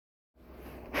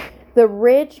The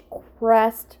Ridge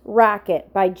Crest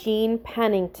Racket by Jean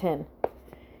Pennington.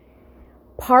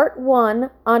 Part 1.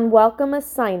 Unwelcome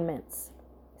Assignments.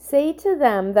 Say to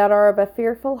them that are of a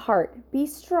fearful heart, be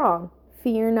strong,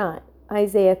 fear not.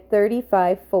 Isaiah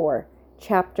 35:4,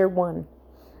 Chapter 1.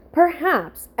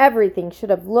 Perhaps everything should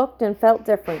have looked and felt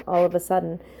different all of a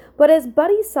sudden, but as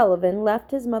Buddy Sullivan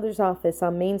left his mother's office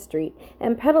on Main Street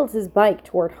and pedaled his bike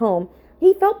toward home,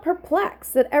 he felt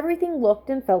perplexed that everything looked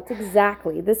and felt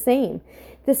exactly the same.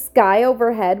 The sky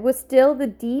overhead was still the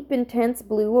deep, intense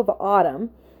blue of autumn.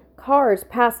 Cars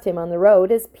passed him on the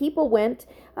road as people went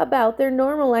about their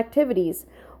normal activities,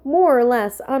 more or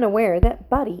less unaware that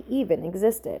Buddy even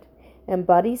existed. And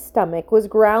Buddy's stomach was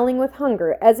growling with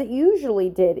hunger, as it usually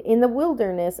did in the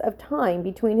wilderness of time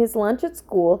between his lunch at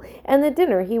school and the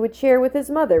dinner he would share with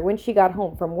his mother when she got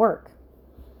home from work.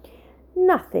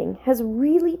 Nothing has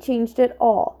really changed at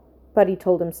all, Buddy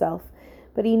told himself,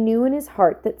 but he knew in his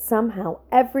heart that somehow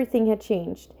everything had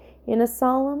changed in a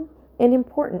solemn and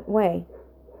important way.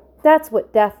 That's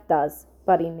what death does,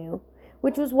 Buddy knew,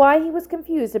 which was why he was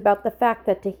confused about the fact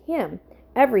that to him,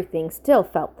 everything still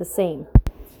felt the same.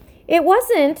 It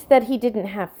wasn't that he didn't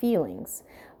have feelings,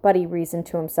 Buddy reasoned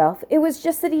to himself. It was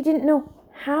just that he didn't know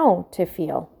how to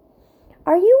feel.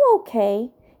 "Are you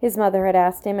okay?" his mother had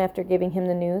asked him after giving him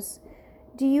the news.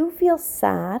 "Do you feel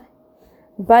sad?"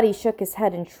 Buddy shook his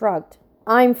head and shrugged.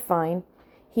 "I'm fine,"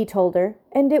 he told her,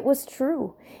 and it was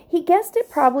true. He guessed it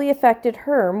probably affected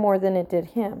her more than it did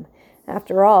him.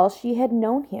 After all, she had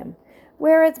known him,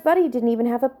 whereas Buddy didn't even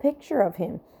have a picture of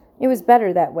him. It was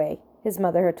better that way, his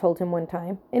mother had told him one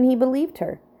time, and he believed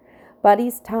her.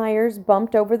 Buddy's tires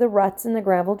bumped over the ruts in the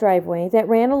gravel driveway that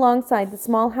ran alongside the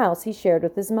small house he shared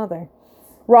with his mother.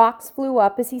 Rocks flew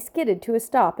up as he skidded to a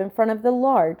stop in front of the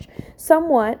large,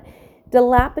 somewhat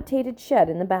dilapidated shed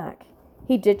in the back.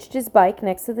 He ditched his bike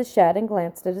next to the shed and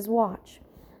glanced at his watch.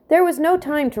 There was no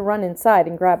time to run inside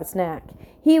and grab a snack.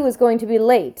 He was going to be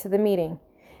late to the meeting,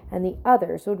 and the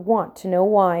others would want to know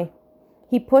why.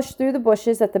 He pushed through the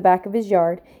bushes at the back of his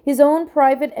yard, his own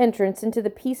private entrance into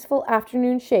the peaceful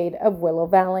afternoon shade of Willow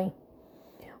Valley.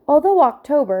 Although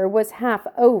October was half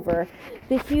over,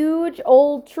 the huge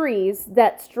old trees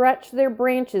that stretched their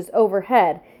branches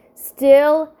overhead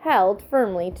still held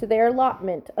firmly to their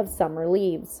allotment of summer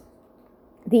leaves.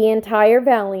 The entire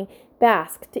valley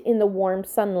basked in the warm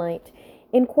sunlight,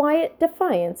 in quiet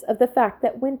defiance of the fact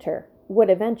that winter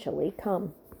would eventually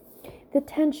come. The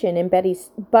tension in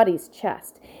Buddy's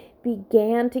chest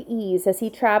began to ease as he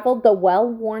traveled the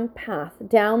well-worn path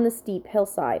down the steep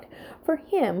hillside. For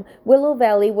him, Willow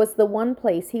Valley was the one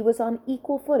place he was on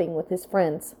equal footing with his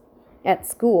friends. At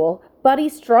school, Buddy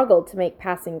struggled to make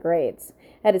passing grades.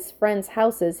 At his friends'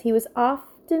 houses, he was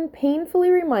often painfully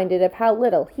reminded of how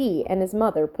little he and his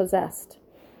mother possessed.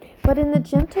 But in the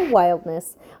gentle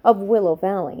wildness of Willow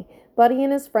Valley, Buddy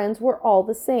and his friends were all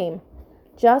the same.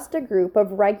 Just a group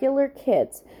of regular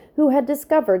kids who had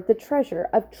discovered the treasure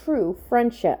of true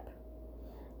friendship.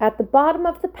 At the bottom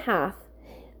of the path,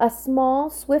 a small,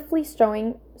 swiftly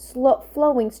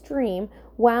flowing stream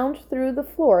wound through the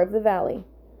floor of the valley.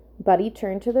 Buddy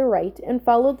turned to the right and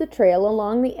followed the trail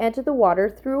along the edge of the water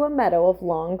through a meadow of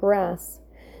long grass.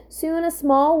 Soon a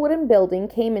small wooden building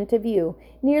came into view,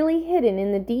 nearly hidden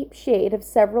in the deep shade of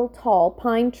several tall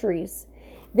pine trees.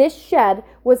 This shed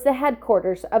was the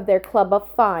headquarters of their club of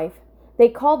 5. They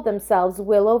called themselves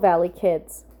Willow Valley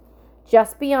Kids.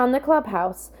 Just beyond the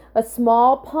clubhouse, a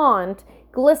small pond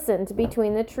glistened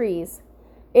between the trees,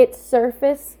 its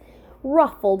surface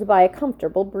ruffled by a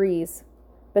comfortable breeze.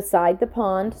 Beside the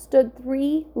pond stood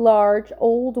 3 large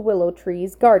old willow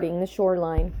trees guarding the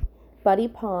shoreline. Buddy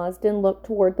paused and looked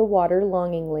toward the water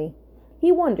longingly.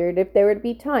 He wondered if there would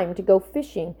be time to go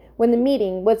fishing when the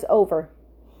meeting was over.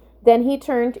 Then he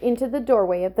turned into the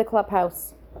doorway of the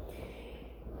clubhouse.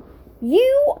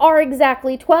 "You are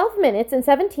exactly 12 minutes and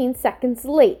 17 seconds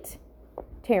late,"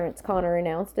 Terrence Connor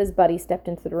announced as Buddy stepped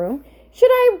into the room.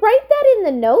 "Should I write that in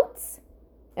the notes?"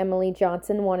 Emily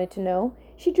Johnson wanted to know.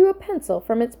 She drew a pencil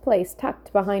from its place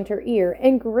tucked behind her ear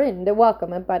and grinned a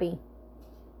welcome at Buddy.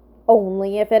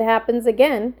 "Only if it happens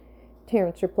again,"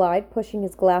 Terrence replied, pushing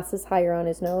his glasses higher on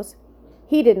his nose.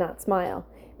 He did not smile,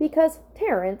 because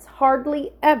Terrence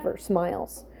hardly ever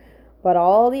smiles. But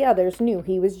all the others knew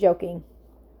he was joking.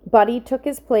 Buddy took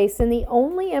his place in the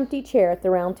only empty chair at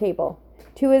the round table.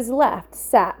 To his left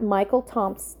sat Michael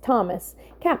Thomas,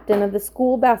 captain of the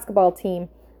school basketball team,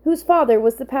 whose father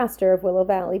was the pastor of Willow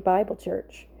Valley Bible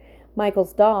Church.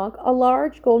 Michael's dog, a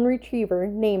large golden retriever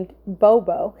named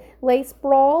Bobo, lay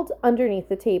sprawled underneath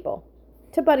the table.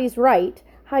 To Buddy's right,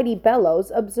 Heidi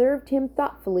Bellows observed him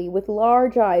thoughtfully with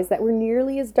large eyes that were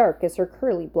nearly as dark as her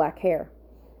curly black hair.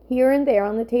 Here and there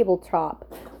on the tabletop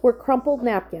were crumpled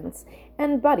napkins,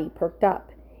 and Buddy perked up.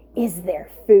 "Is there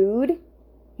food?"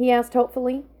 he asked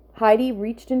hopefully. Heidi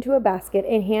reached into a basket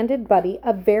and handed Buddy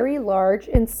a very large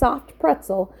and soft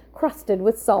pretzel crusted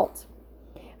with salt.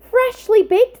 "Freshly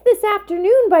baked this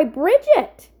afternoon by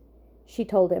Bridget," she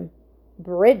told him.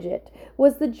 Bridget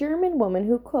was the German woman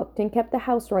who cooked and kept the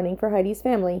house running for Heidi's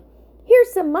family.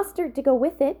 "Here's some mustard to go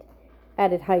with it,"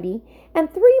 added Heidi, "and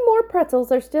 3 more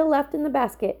pretzels are still left in the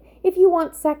basket if you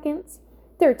want seconds,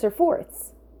 thirds, or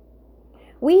fourths."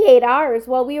 "We ate ours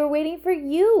while we were waiting for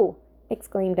you,"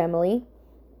 exclaimed Emily.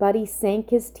 Buddy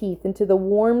sank his teeth into the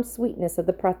warm sweetness of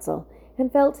the pretzel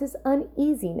and felt his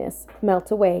uneasiness melt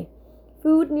away.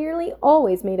 Food nearly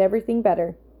always made everything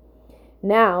better.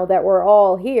 "Now that we're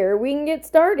all here, we can get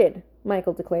started,"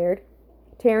 Michael declared.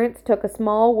 Terence took a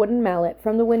small wooden mallet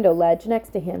from the window ledge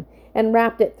next to him and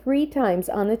rapped it 3 times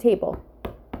on the table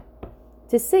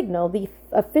to signal the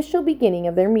official beginning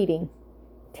of their meeting.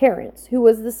 Terence, who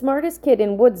was the smartest kid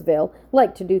in Woodsville,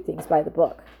 liked to do things by the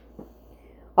book.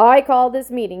 "I call this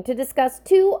meeting to discuss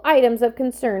 2 items of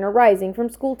concern arising from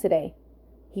school today,"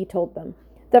 he told them.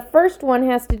 "The first one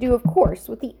has to do, of course,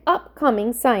 with the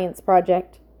upcoming science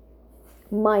project."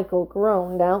 Michael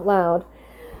groaned out loud.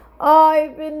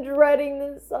 "I've been dreading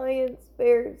the science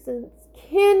fair since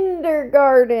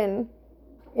kindergarten."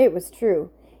 It was true.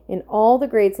 In all the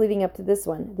grades leading up to this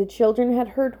one, the children had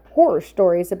heard horror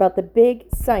stories about the big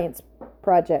science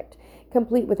project,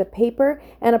 complete with a paper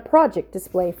and a project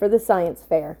display for the science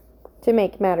fair. To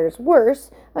make matters worse,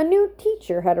 a new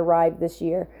teacher had arrived this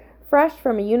year, fresh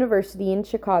from a university in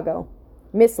Chicago.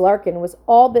 Miss Larkin was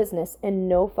all business and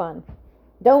no fun.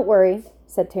 "Don't worry,"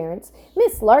 said Terence.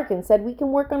 "Miss Larkin said we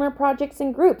can work on our projects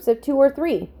in groups of 2 or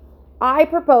 3. I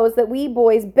propose that we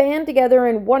boys band together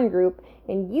in one group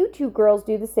and you 2 girls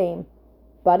do the same."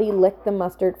 Buddy licked the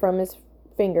mustard from his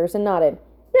fingers and nodded.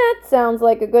 "That sounds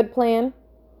like a good plan,"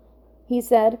 he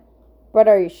said. "But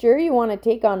are you sure you want to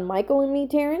take on Michael and me,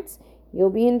 Terence? You'll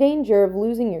be in danger of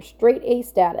losing your straight A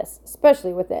status,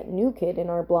 especially with that new kid in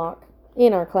our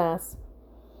class."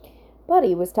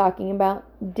 Buddy was talking about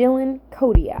Dylan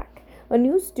Kodiak, a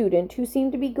new student who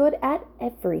seemed to be good at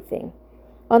everything.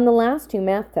 On the last 2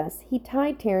 math tests, he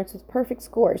tied Terence with perfect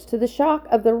scores, to the shock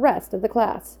of the rest of the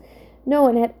class. No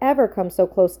one had ever come so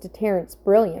close to Terence's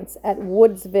brilliance at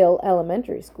Woodsville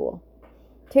Elementary School.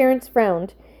 Terence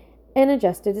frowned and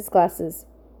adjusted his glasses.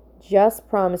 "Just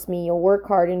promise me you'll work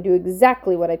hard and do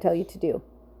exactly what I tell you to do,"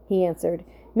 he answered.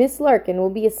 "Miss Larkin will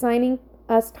be assigning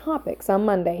us topics on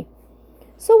Monday."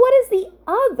 "So what is the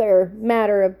other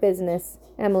matter of business?"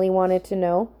 Emily wanted to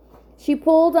know. She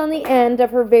pulled on the end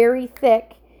of her very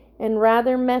thick and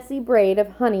rather messy braid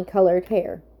of honey-colored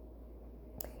hair.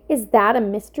 "Is that a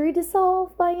mystery to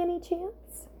solve by any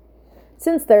chance?"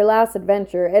 Since their last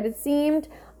adventure, it had seemed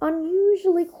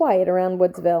unusually quiet around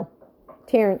Woodsville.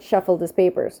 Terence shuffled his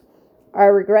papers. "I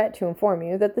regret to inform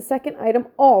you that the second item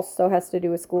also has to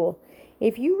do with school.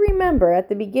 If you remember, at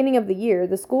the beginning of the year,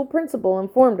 the school principal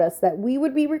informed us that we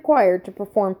would be required to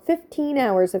perform 15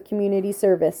 hours of community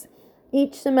service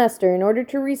each semester in order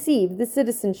to receive the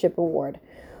Citizenship Award.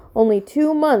 Only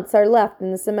 2 months are left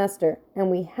in the semester, and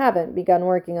we haven't begun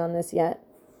working on this yet."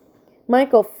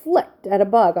 Michael flicked at a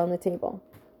bug on the table.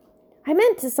 "I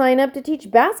meant to sign up to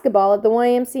teach basketball at the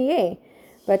YMCA,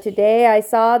 but today I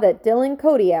saw that Dylan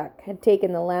Kodiak had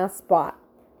taken the last spot."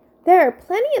 "There are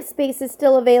plenty of spaces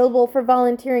still available for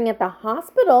volunteering at the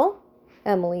hospital,"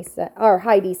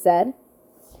 Heidi said.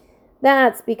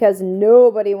 "That's because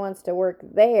nobody wants to work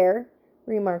there,"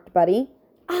 remarked Buddy.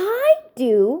 "I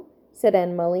do," said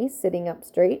Emily, sitting up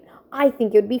straight. "I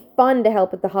think it would be fun to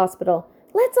help at the hospital.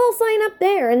 Let's all sign up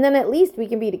there, and then at least we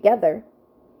can be together."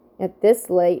 At this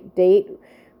late date,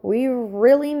 "We're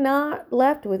really not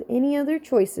left with any other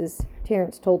choices,"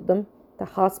 Terence told them. "The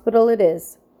hospital it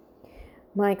is."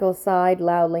 Michael sighed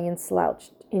loudly and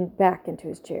slouched back into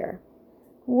his chair.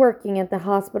 Working at the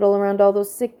hospital around all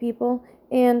those sick people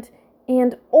and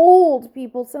old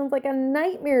people sounds like a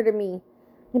nightmare to me.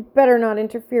 I'd better not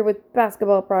interfere with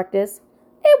basketball practice.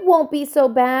 "It won't be so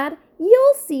bad.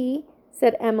 You'll see,"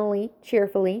 said Emily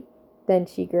cheerfully. Then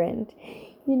she grinned.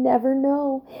 "You never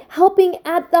know. Helping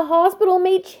at the hospital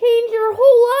may change your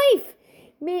whole life.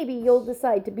 Maybe you'll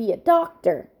decide to be a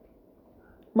doctor."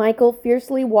 Michael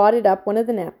fiercely wadded up one of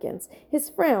the napkins, his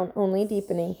frown only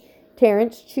deepening.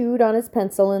 Terence chewed on his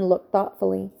pencil and looked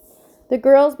thoughtfully. The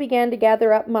girls began to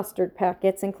gather up mustard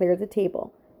packets and clear the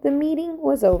table. The meeting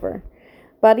was over.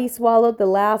 Buddy swallowed the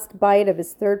last bite of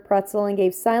his third pretzel and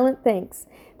gave silent thanks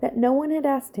that no one had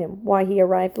asked him why he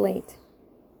arrived late.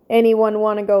 "Anyone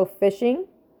want to go fishing?"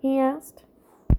 he asked.